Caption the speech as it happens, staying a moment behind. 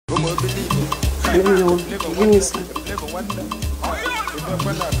Let me know. Give me some.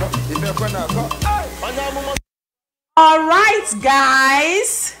 All right,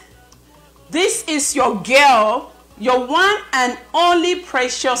 guys. This is your girl, your one and only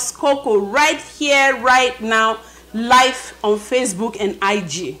Precious Coco, right here, right now, live on Facebook and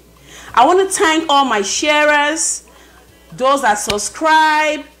IG. I want to thank all my sharers, those that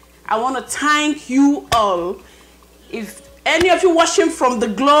subscribe. I want to thank you all. If any of you watching from the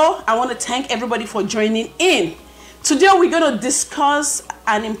Glow, I want to thank everybody for joining in. Today we're going to discuss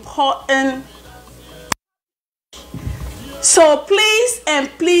an important. So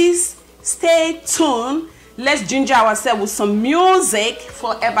please stay tuned. Let's ginger ourselves with some music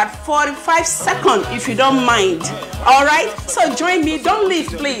for about 45 seconds, if you don't mind. All right, so join me. Don't leave,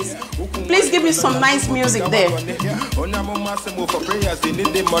 please. Please give me some nice music there. Imagine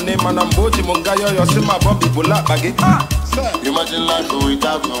life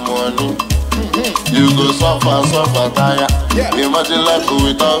without no money. You go suffer, tire. Imagine life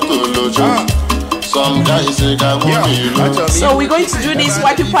without no. Some guys say so we're going to do this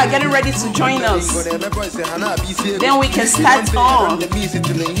while people are getting ready to join us. Then we can start on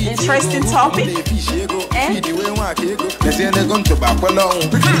interesting topic.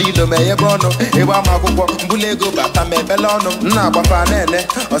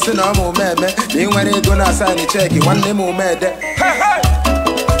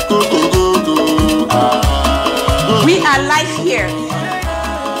 We are live here.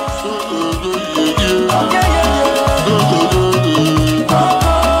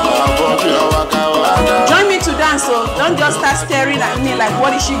 Join me to dance, so don't just start staring at me like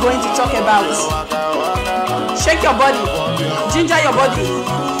what is she going to talk about. Shake your body, ginger your body.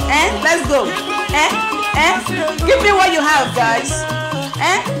 Let's go. Give me what you have, guys.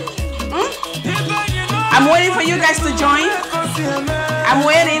 I'm waiting for you guys to join. I'm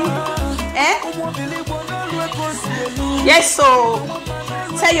waiting. Yes, so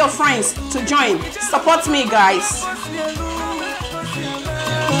tell your friends to join. Support me, guys.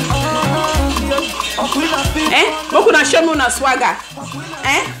 Moku na show me una swagger.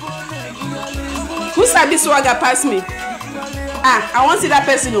 Who sabi swagger pass me? I want to see that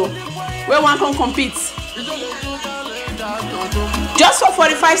person where one can compete. Just for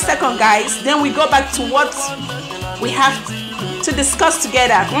 45 seconds, guys. Then we go back to what we have to discuss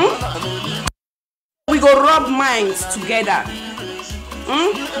together. We go rub minds together.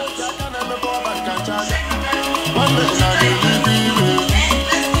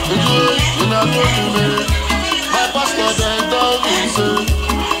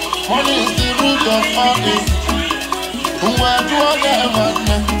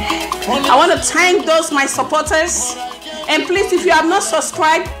 I want to thank those my supporters, and please, if you have not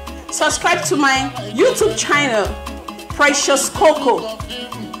subscribed, subscribe to my YouTube channel, Precious Coco.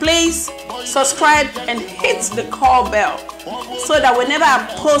 Please subscribe and hit the call bell so that whenever I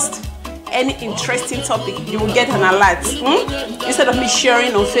post any interesting topic, you will get an alert. Instead of me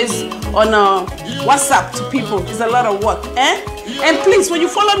sharing on WhatsApp to people, it's a lot of work. And please, when you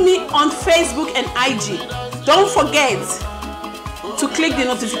follow me on Facebook and IG, don't forget to click the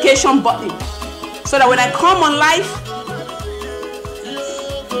notification button so that when I come on live,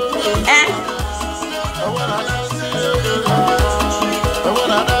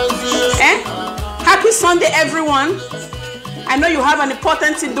 happy Sunday, everyone. I know you have an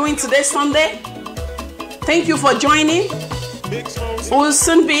important thing doing today, Sunday. Thank you for joining. We will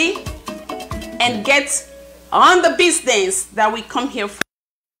soon be and get on the business that we come here for.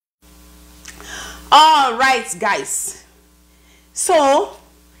 All right, guys. So,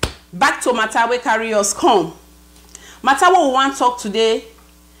 back to matter we carry us come. Matter what we want to talk today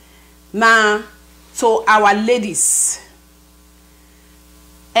now to our ladies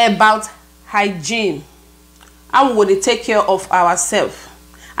about hygiene. How we will take care of ourselves.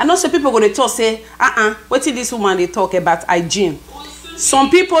 I know some people going to talk say, what is this woman they talk about hygiene? Some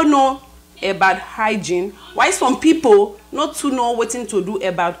people know about hygiene. Why some people not to know what to do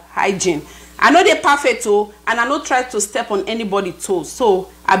about hygiene? I know they're perfect too, and I don't try to step on anybody's toes. So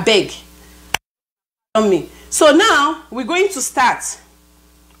I beg on me. So now we're going to start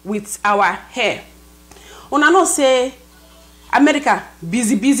with our hair. When I know say America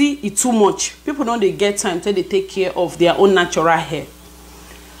busy, it's too much. People don't they get time till they take care of their own natural hair.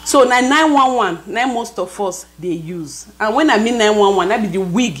 So 911, most of us they use. And when I mean 911, that be the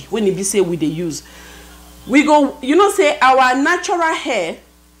wig when it be say we they use. We go, say our natural hair,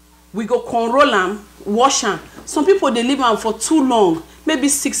 we go control them, wash them. Some people they leave them for too long, maybe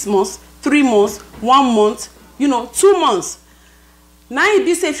 6 months, 3 months, 1 month, 2 months. Now e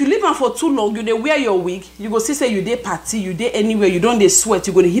be say if you leave am for too long, you dey wear your wig, you go see say you dey party, you dey anywhere, you don dey sweat,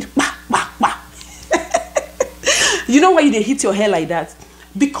 you go dey hit pa pa pa. You know why you dey hit your hair like that?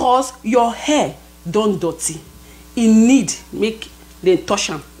 Because your hair don dirty. E need make dem touch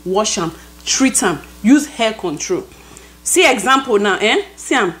am, wash am, treat am, use hair control. See example now,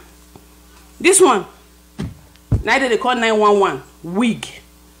 see am. This one, now they call 911 wig.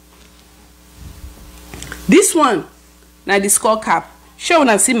 This one, now the skull cap. Sure,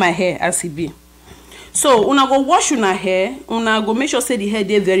 una see my hair as it be. So una go wash una hair, una go make sure say the hair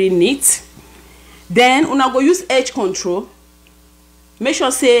dey very neat. Then una go use edge control. Make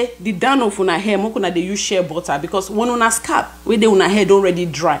sure say the down of una hair, make una dey use shea butter, because when una scalp, wey dey una hair don already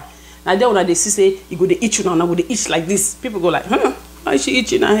dry. Now there una dey see say you go dey itch una go dey itch like this. People go like, why is she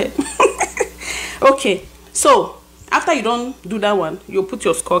itching her hair? Okay, so after you don't do that one, you put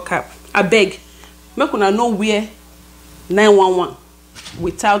your skull cap. I beg, make una no wear 911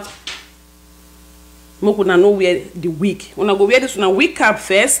 without make una no wear the wig. Una go wear this una wig cap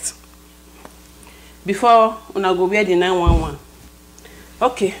first before una go wear the 911.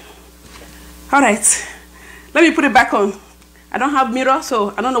 Okay, all right. Let me put it back on. I don't have mirror,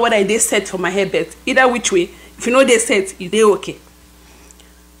 so I don't know whether it is set for my hair, but either which way, if you know they set, it is okay.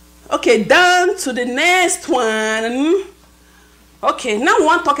 Okay, down to the next one. Okay, now we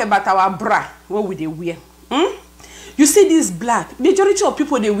want to talk about our bra. What would they wear? You see this black. Majority of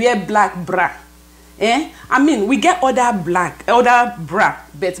people, they wear black bra. I mean, we get other bra,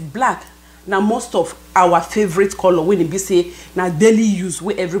 but black now most of our favorite color when it be say now daily use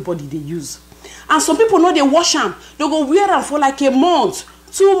where everybody they use. And some people know they wash them. They go wear them for like a month,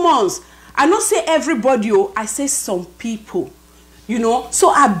 2 months. I don't say everybody, I say some people. You know, so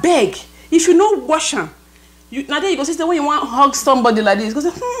I beg, if you know wash them, now there you go say when you want to hug somebody like this, go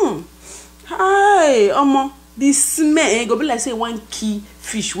say, hi, the smell go be like say one key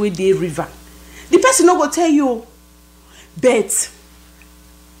fish where they river. The person no go tell you, but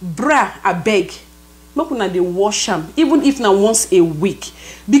bra, I beg, make una dey wash them, even if now once a week,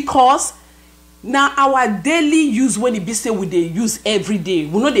 because now our daily use when it be say we dey use every day,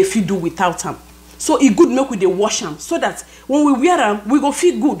 we know they feel do without them. So it good make we dey wash them, so that when we wear them, we go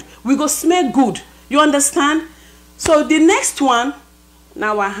feel good, we go smell good. You understand? So the next one,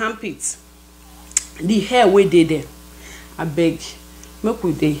 now our armpits, the hair we dey there. I beg, make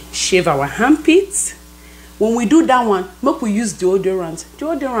we dey shave our armpits. When we do that one, make we use deodorant.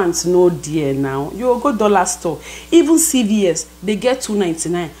 Deodorant no dear now. You go dollar store. Even CVS, they get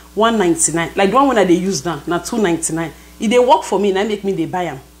 $2.99, $1.99. Like the one when they use now $2.99. If they work for me, and make me they buy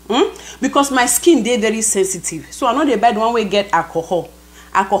them. Because my skin they very sensitive. So I know they buy the one where get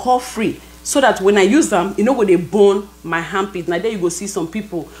alcohol free. So that when I use them, you know when they burn my armpit. Now there you go see some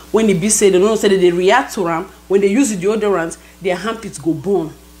people when they be say they don't say that they react to them. When they use the deodorant, their armpits go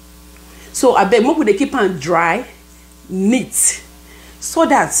burn. So I beg, make they keep on dry, neat, so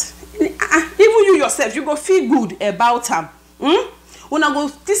that even you yourself, you go feel good about them. When I go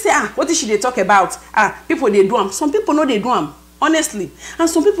this say, what is she they talk about? People they do them. Some people know they do them, honestly. And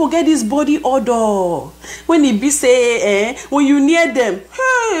some people get this body odor. When they be say, when you near them,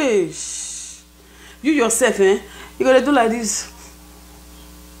 hey, you yourself, you gotta do like this.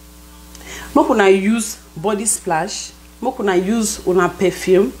 Make una use body splash. Make una use una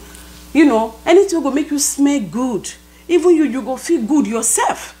perfume. You know, anything will make you smell good. Even you go feel good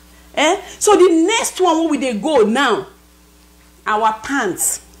yourself. So the next one where we they go now, our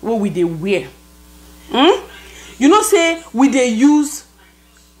pants, what we they wear. You know, say we they use,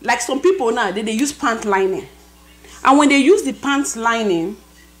 like some people now, they use pant lining. And when they use the pants lining,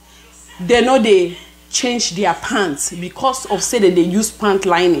 they know they change their pants because of say that they use pant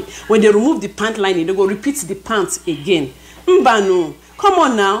lining. When they remove the pant lining, they go repeat the pants again. Mbano, come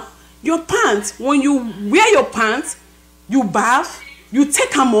on now. Your pants, when you wear your pants, you bath, you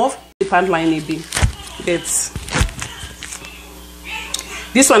take them off, the pant lining be. That's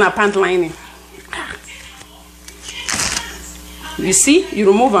this one a pant lining. You see, you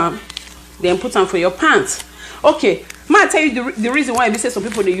remove them, then put them for your pants. Okay, I tell you the reason why we say some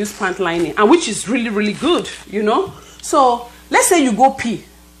people they use pant lining, and which is really, really good, you know. So let's say you go pee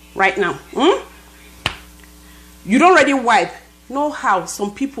right now. You don't already wipe. Know how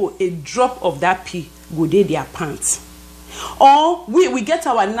some people a drop of that pee go dey their pants, or we get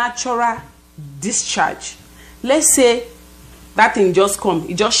our natural discharge. Let's say that thing just come,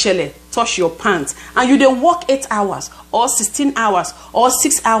 it just shell touch your pants, and you dey work 8 hours or 16 hours or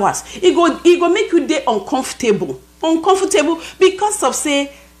 6 hours. It go make you dey uncomfortable because of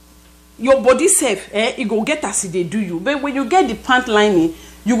say your body self it go get as they do you. But when you get the pant lining,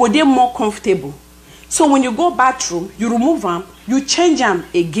 you go dey more comfortable. So when you go bathroom, you remove them, you change them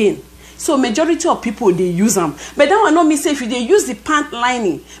again. So majority of people, they use them. But that one not mean say if you they use the pant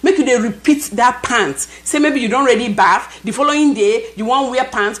lining, make you they repeat that pants. Say maybe you don't ready bath, the following day you want wear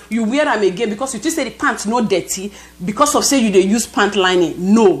pants, you wear them again because you just say the pants not dirty because of say you they use pant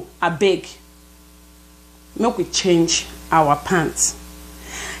lining. No, I beg. Make we change our pants.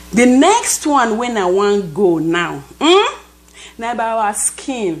 The next one when I want go now, now about our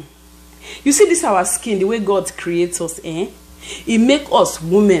skin. You see this our skin, the way God creates us, it make us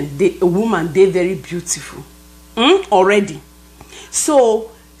women, they very beautiful already.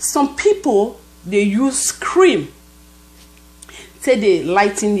 So some people they use cream, say they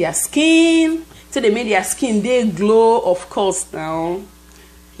lighten their skin, say they make their skin they glow. Of course now,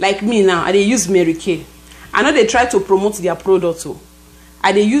 like me now, I they use Mary Kay. I know they try to promote their product too.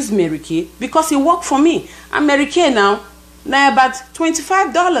 I they use Mary Kay because it work for me. And Mary Kay now about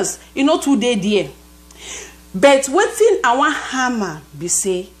 $25. You know, 2 days there. But wetin I want hammer be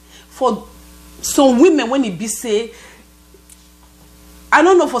say for some women when it be say, I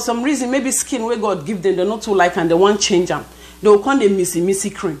don't know, for some reason maybe skin where God give them, they not too like and they want change them. They will call them missy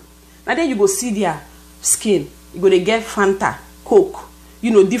cream. Now then you go see their skin. You go they get Fanta, Coke,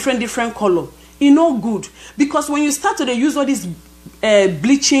 you know, different color. It no good because when you start to use all this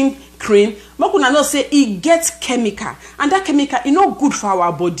bleaching cream, Makuna know say it gets chemical, and that chemical is not good for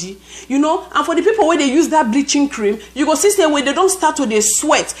our body, you know. And for the people where they use that bleaching cream, you go see say when they don't start to they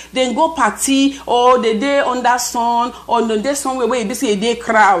sweat, then go party or they day under sun or the day somewhere where you see a day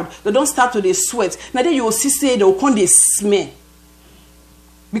crowd, they don't start to they sweat. Now then you will see say they will come they smell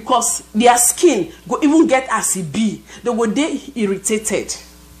because their skin go even get as it be, they will they irritated.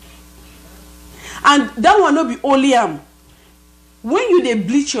 And that will not be only when you they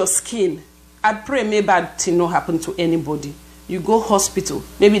bleach your skin, I pray maybe bad thing not happen to anybody. You go hospital,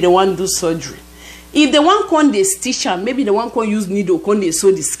 maybe they want to do surgery. If they want con they stitch them, maybe they want to use needle con they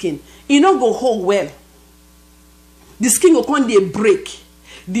sew the skin. It not go hold well. The skin go con they break.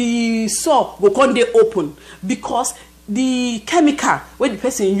 The saw go con they open because the chemical where the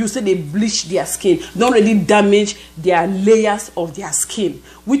person use so they bleach their skin don't really damage their layers of their skin,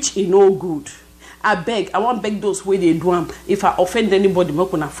 which is no good. I want beg those where they do them. If I offend anybody,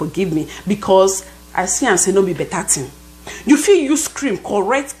 make una forgive me because I see and say no be better thing. You feel use cream,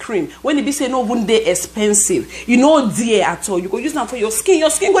 correct cream. When it be say no one day expensive, you know dear at all. You go use them for your skin. Your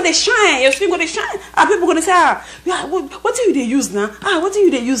skin go to shine. Your skin go to shine. And people gonna say, yeah, what do you they use now? What do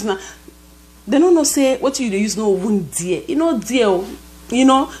you they use now? They don't know say what do you they use no one dear. You know dear, you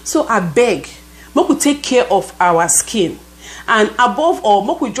know. So I beg, make we take care of our skin. And above all,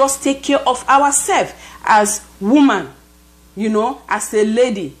 make we just take care of ourselves as woman, you know, as a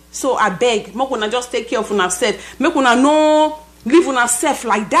lady. So I beg, make we just take care of ourselves. Make we no live on ourselves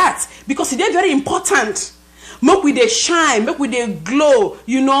like that because it's very important. Make we they shine, make we they glow,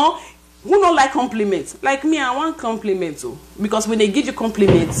 you know. Who don't like compliments? Like me, I want compliments too. Because when they give you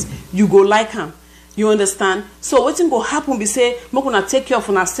compliments, you go like them. You understand? So what thing go happen be say, make una take care of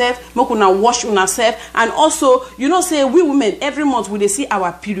ourselves, make una wash ourselves, and also, you know, say we women every month we they see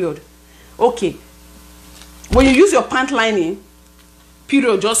our period. Okay. When you use your pant lining,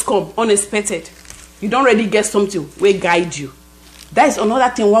 period just come unexpected. You don't really get something will guide you. That is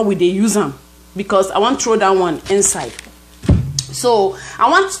another thing why we they use them. Because I want to throw that one inside. So I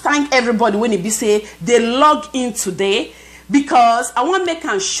want to thank everybody when it be say they log in today. Because I want to make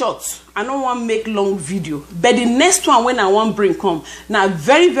them short. I don't want to make long video. But the next one when I want to bring come. Now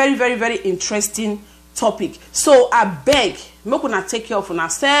very interesting topic. So I beg, make una take care of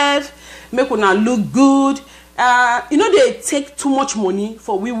ourselves, make una look good. You know they take too much money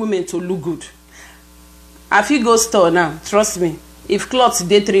for we women to look good. If you go store now, trust me, if clothes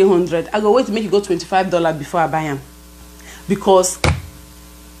day 300, I go wait to make you go $25 before I buy them. Because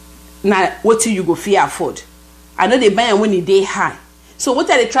now what till you go fear afford? I know they buy them when they high. So what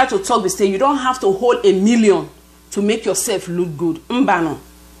they try to talk, they say you don't have to hold $1 million to make yourself look good. Mbano.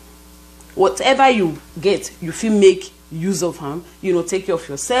 Whatever you get, you feel make use of them. You know, take care of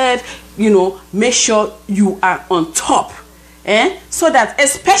yourself. You know, make sure you are on top. So that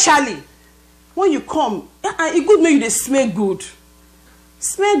especially when you come, it good make you they smell good.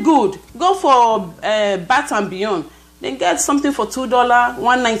 Smell good. Go for Bath and Beyond. Then get something for $2,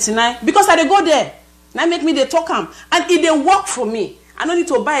 $1.99. Because I they go there. Now make me they talk them. And it they work for me. I don't need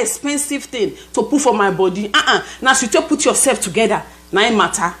to buy expensive thing to put for my body. Now you just put yourself together. Now it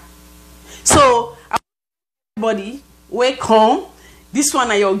matter. So everybody, welcome. This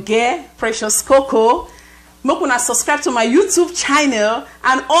one are your girl, Precious Coco. make una subscribe to my YouTube channel,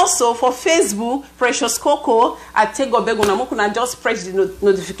 and also for Facebook, Precious Coco. I take go beg una, make una just press the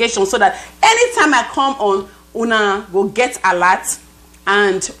notification so that anytime I come on, una go get alert.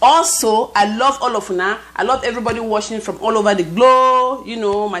 And also, I love all of una. I love everybody watching from all over the globe. You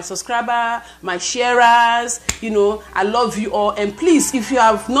know, my subscriber, my sharers. You know, I love you all. And please, if you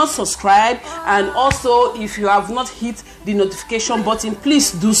have not subscribed, and also if you have not hit the notification button,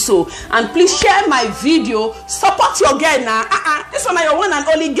 please do so. And please share my video. Support your girl now. This one is your one and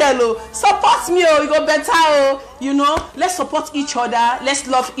only girl. Oh. Support me. Oh, you go better. Oh. You know, let's support each other. Let's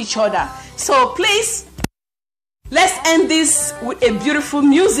love each other. So please, let's end this with a beautiful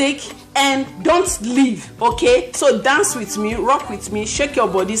music, and don't leave, okay? So dance with me, rock with me, shake your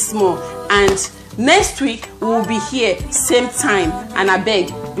body small, and next week we will be here same time. And I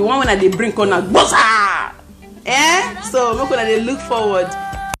beg, the one when they bring on a bossa, so look when they look forward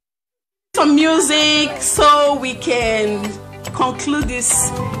some music so we can conclude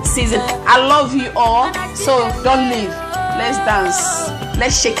this season. I love you all, so don't leave. Let's dance,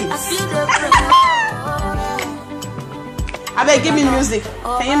 let's shake it. I beg, give me music.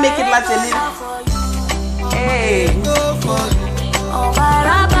 Can you make it like a little? Hey.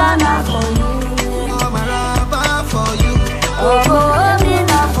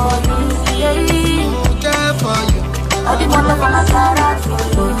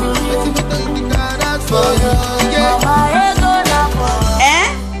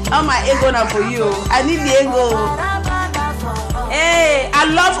 Oh, my ego now for you. I need the ego. Hey, I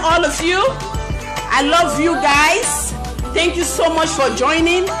love all of you. I love you guys. Thank you so much for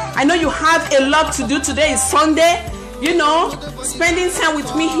joining. I know you have a lot to do. Today is Sunday. You know, spending time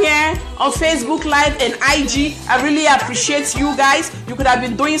with me here on Facebook Live and IG. I really appreciate you guys. You could have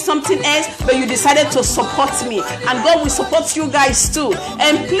been doing something else, but you decided to support me. And God will support you guys too.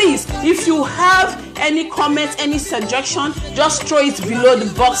 And please, if you have any comments, any suggestion, just throw it below the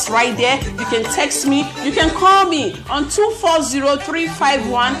box right there. You can text me. You can call me on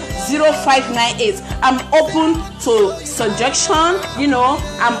 240-351-0598. I'm open to suggestion. You know,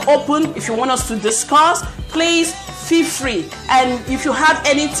 I'm open if you want us to discuss. Please feel free. And if you have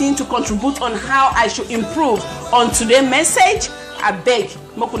anything to contribute on how I should improve on today's message, I beg,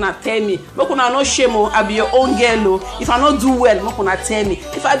 make una tell me. Make una no shame. I be your own girl. If I not do well, make una tell me.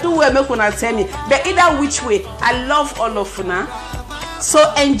 If I do well, make una tell me. But either which way, I love all of una.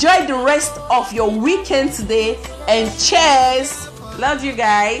 So enjoy the rest of your weekend today, and cheers. Love you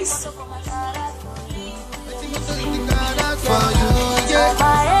guys.